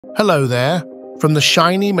Hello there. From the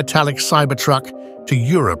shiny metallic Cybertruck to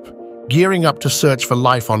Europe, gearing up to search for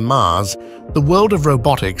life on Mars, the world of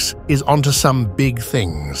robotics is onto some big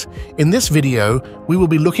things. In this video, we will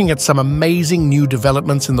be looking at some amazing new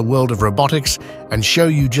developments in the world of robotics and show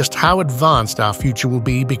you just how advanced our future will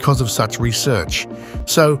be because of such research.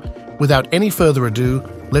 So, without any further ado,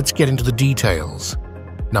 let's get into the details.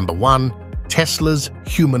 Number 1. Tesla's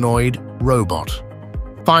Humanoid Robot.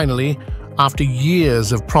 Finally, after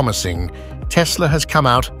years of promising, Tesla has come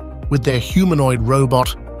out with their humanoid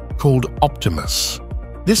robot called Optimus.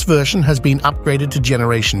 This version has been upgraded to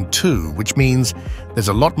Generation 2, which means there's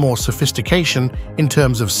a lot more sophistication in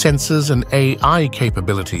terms of sensors and AI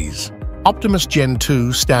capabilities. Optimus Gen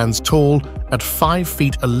 2 stands tall at 5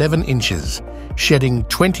 feet 11 inches, shedding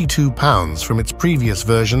 22 pounds from its previous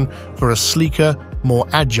version for a sleeker, more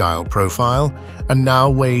agile profile, and now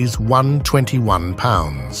weighs 121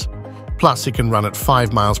 pounds. Plus, it can run at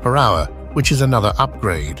 5 miles per hour, which is another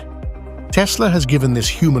upgrade. Tesla has given this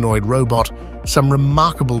humanoid robot some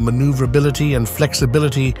remarkable maneuverability and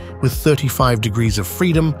flexibility with 35 degrees of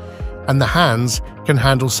freedom, and the hands can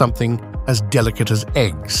handle something as delicate as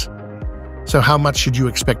eggs. So how much should you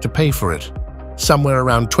expect to pay for it? Somewhere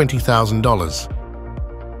around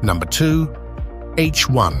 $20,000. Number 2.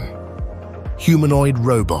 H1. Humanoid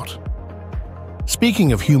Robot.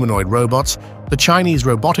 Speaking of humanoid robots, the Chinese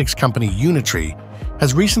robotics company Unitree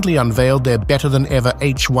has recently unveiled their better-than-ever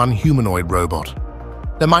H1 humanoid robot.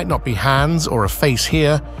 There might not be hands or a face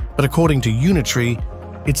here, but according to Unitree,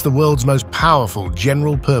 it's the world's most powerful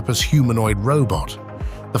general-purpose humanoid robot.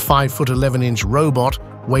 The 5'11" robot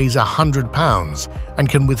weighs 100 pounds and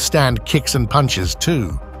can withstand kicks and punches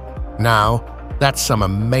too. Now, that's some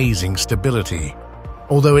amazing stability.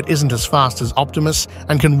 Although it isn't as fast as Optimus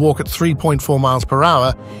and can walk at 3.4 miles per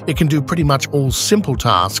hour, it can do pretty much all simple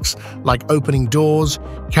tasks like opening doors,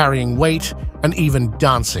 carrying weight, and even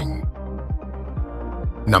dancing.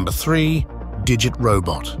 Number 3. Digit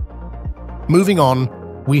Robot. Moving on,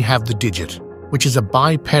 we have the Digit, which is a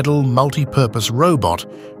bipedal multi-purpose robot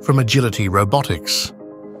from Agility Robotics.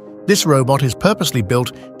 This robot is purposely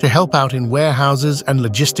built to help out in warehouses and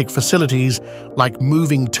logistic facilities like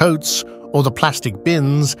moving totes or the plastic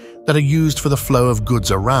bins that are used for the flow of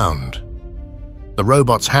goods around. The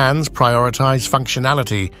robot's hands prioritize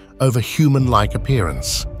functionality over human-like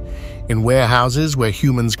appearance. In warehouses where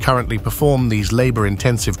humans currently perform these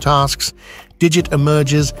labor-intensive tasks, Digit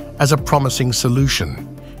emerges as a promising solution,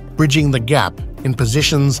 bridging the gap in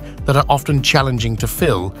positions that are often challenging to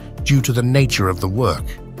fill due to the nature of the work.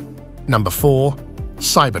 Number 4.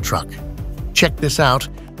 Cybertruck. Check this out.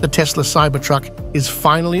 The Tesla Cybertruck is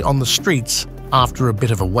finally on the streets after a bit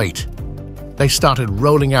of a wait. They started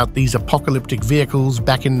rolling out these apocalyptic vehicles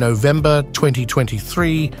back in November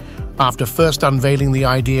 2023 after first unveiling the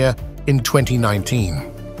idea in 2019.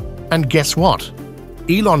 And guess what?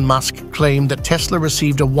 Elon Musk claimed that Tesla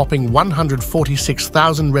received a whopping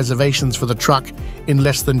 146,000 reservations for the truck in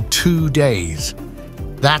less than 2 days.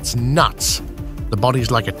 That's nuts! The body's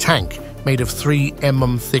like a tank made of 3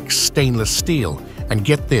 mm thick stainless steel. And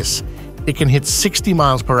get this, it can hit 60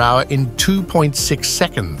 miles per hour in 2.6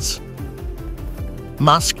 seconds.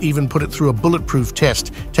 Musk even put it through a bulletproof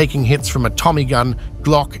test, taking hits from a Tommy gun,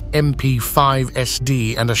 Glock MP5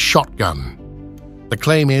 SD, and a shotgun. The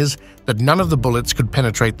claim is that none of the bullets could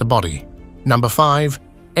penetrate the body. Number 5.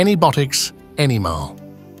 Anybotics ANYmal.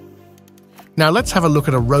 Now let's have a look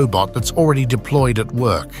at a robot that's already deployed at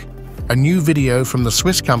work. A new video from the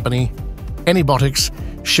Swiss company Anybotics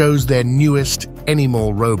shows their newest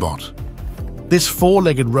ANYmal robot. This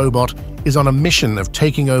 4-legged robot is on a mission of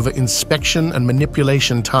taking over inspection and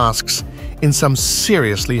manipulation tasks in some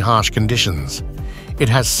seriously harsh conditions. It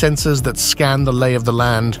has sensors that scan the lay of the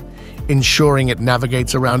land, ensuring it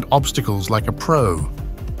navigates around obstacles like a pro.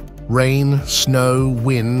 Rain, snow,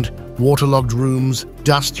 wind, waterlogged rooms,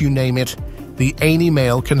 dust, you name it, the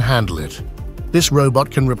ANYmal can handle it. This robot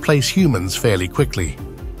can replace humans fairly quickly.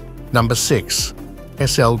 Number 6.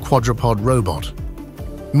 SEL Quadripod Robot.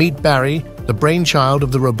 Meet Barry, the brainchild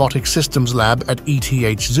of the Robotics Systems Lab at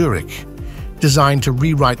ETH Zurich, designed to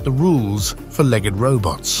rewrite the rules for legged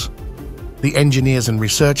robots. The engineers and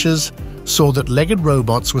researchers saw that legged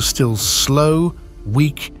robots were still slow,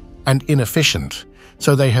 weak, and inefficient,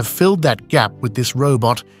 so they have filled that gap with this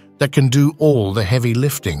robot that can do all the heavy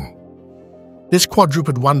lifting. This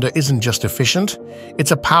quadruped wonder isn't just efficient,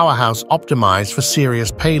 it's a powerhouse optimized for serious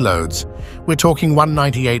payloads. We're talking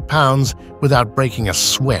 198 pounds without breaking a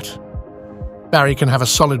sweat. Barry can have a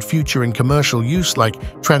solid future in commercial use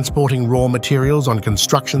like transporting raw materials on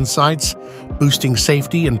construction sites, boosting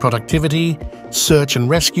safety and productivity, search and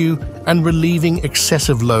rescue, and relieving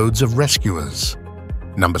excessive loads of rescuers.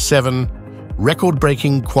 Number 7.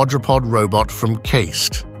 Record-breaking quadrupod robot from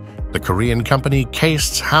KAIST. The Korean company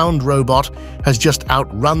KAIST's Hound robot has just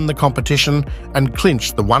outrun the competition and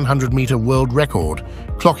clinched the 100-meter world record,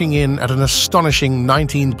 clocking in at an astonishing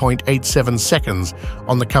 19.87 seconds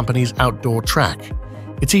on the company's outdoor track.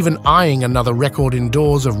 It's even eyeing another record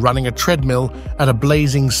indoors of running a treadmill at a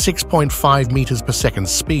blazing 6.5 meters per second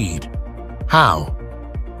speed. How?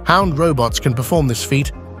 Hound robots can perform this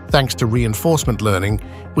feat thanks to reinforcement learning,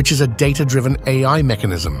 which is a data-driven AI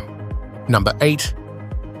mechanism. Number 8.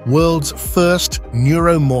 World's first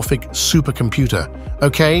neuromorphic supercomputer.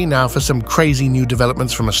 Okay, now for some crazy new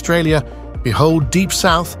developments from Australia. Behold, Deep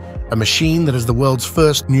South, a machine that is the world's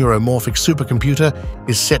first neuromorphic supercomputer,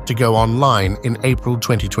 is set to go online in April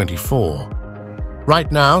 2024.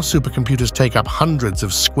 Right now, supercomputers take up hundreds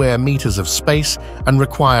of square meters of space and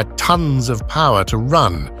require tons of power to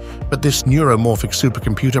run, but this neuromorphic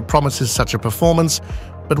supercomputer promises such a performance,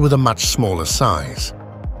 but with a much smaller size.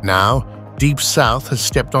 Now, Deep South has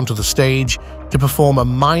stepped onto the stage to perform a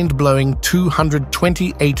mind-blowing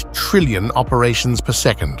 228 trillion operations per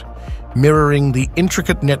second, mirroring the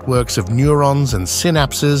intricate networks of neurons and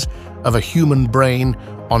synapses of a human brain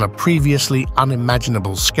on a previously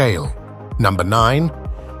unimaginable scale. Number 9.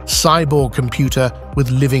 Cyborg computer with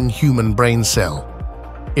living human brain cell.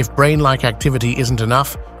 If brain-like activity isn't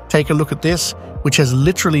enough, take a look at this, which has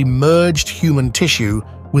literally merged human tissue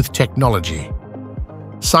with technology.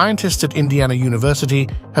 Scientists at Indiana University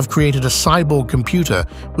have created a cyborg computer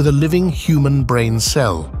with a living human brain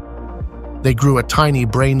cell. They grew a tiny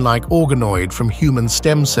brain-like organoid from human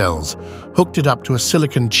stem cells, hooked it up to a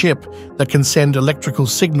silicon chip that can send electrical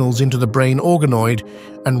signals into the brain organoid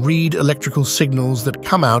and read electrical signals that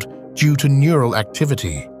come out due to neural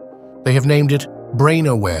activity. They have named it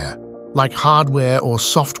brain-aware, like hardware or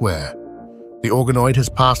software. The organoid has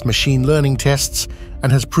passed machine learning tests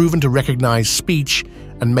and has proven to recognize speech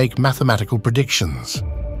and make mathematical predictions.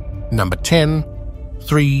 Number 10.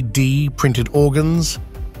 3D printed organs.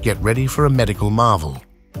 Get ready for a medical marvel.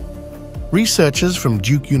 Researchers from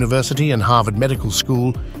Duke University and Harvard Medical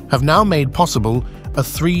School have now made possible a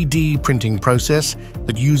 3D printing process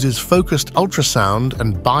that uses focused ultrasound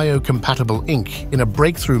and biocompatible ink in a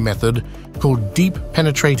breakthrough method called Deep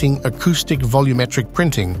Penetrating Acoustic Volumetric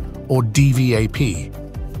Printing, or DVAP.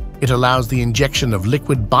 It allows the injection of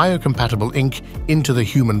liquid biocompatible ink into the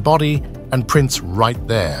human body and prints right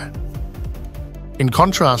there. In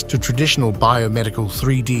contrast to traditional biomedical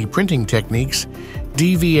 3D printing techniques,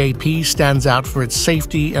 DVAP stands out for its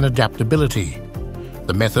safety and adaptability.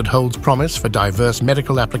 The method holds promise for diverse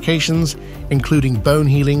medical applications, including bone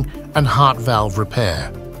healing and heart valve repair.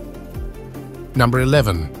 Number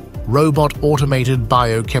 11. Robot Automated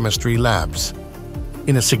BioChemistry Labs.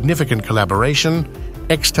 In a significant collaboration,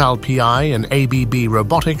 Extal PI and ABB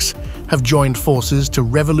Robotics have joined forces to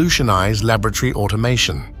revolutionize laboratory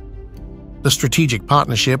automation. The strategic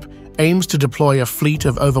partnership aims to deploy a fleet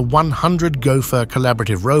of over 100 Gopher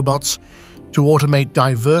collaborative robots to automate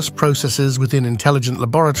diverse processes within intelligent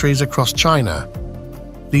laboratories across China.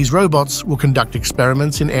 These robots will conduct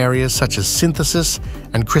experiments in areas such as synthesis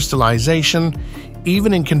and crystallization,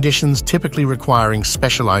 even in conditions typically requiring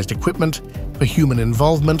specialized equipment for human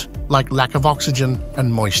involvement, like lack of oxygen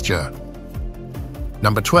and moisture.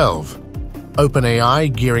 Number 12.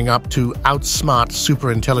 OpenAI gearing up to outsmart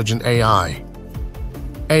superintelligent AI.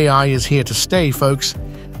 AI is here to stay, folks,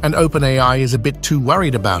 and OpenAI is a bit too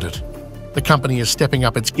worried about it. The company is stepping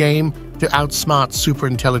up its game to outsmart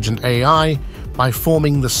superintelligent AI by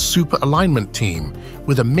forming the Super Alignment Team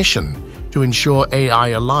with a mission to ensure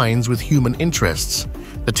AI aligns with human interests.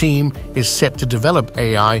 The team is set to develop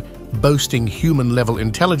AI boasting human-level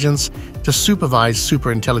intelligence to supervise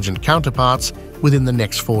superintelligent counterparts within the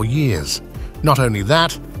next 4 years. Not only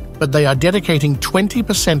that, but they are dedicating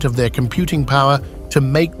 20% of their computing power to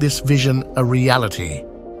make this vision a reality.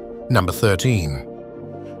 Number 13.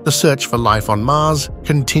 The search for life on Mars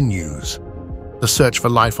continues. The search for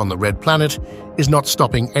life on the Red Planet is not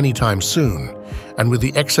stopping anytime soon, and with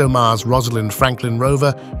the ExoMars Rosalind Franklin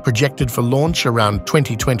rover projected for launch around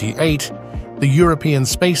 2028, the European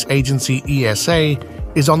Space Agency ESA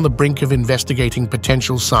is on the brink of investigating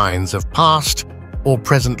potential signs of past or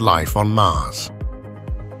present life on Mars.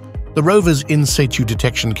 The rover's in situ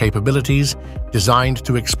detection capabilities, designed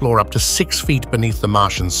to explore up to 6 feet beneath the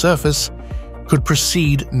Martian surface, could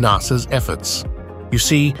precede NASA's efforts. You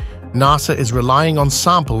see, NASA is relying on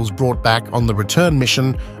samples brought back on the return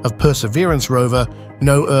mission of Perseverance rover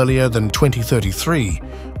no earlier than 2033,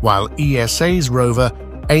 while ESA's rover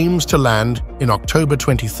aims to land in October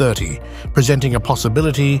 2030, presenting a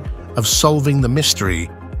possibility of solving the mystery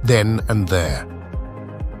then and there.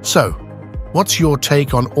 So, what's your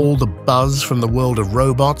take on all the buzz from the world of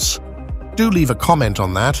robots? Do leave a comment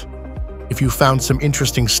on that. If you found some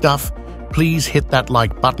interesting stuff, please hit that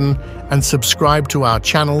like button and subscribe to our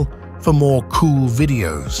channel for more cool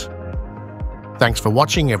videos. Thanks for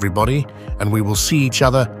watching, everybody, and we will see each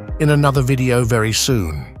other in another video very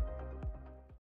soon.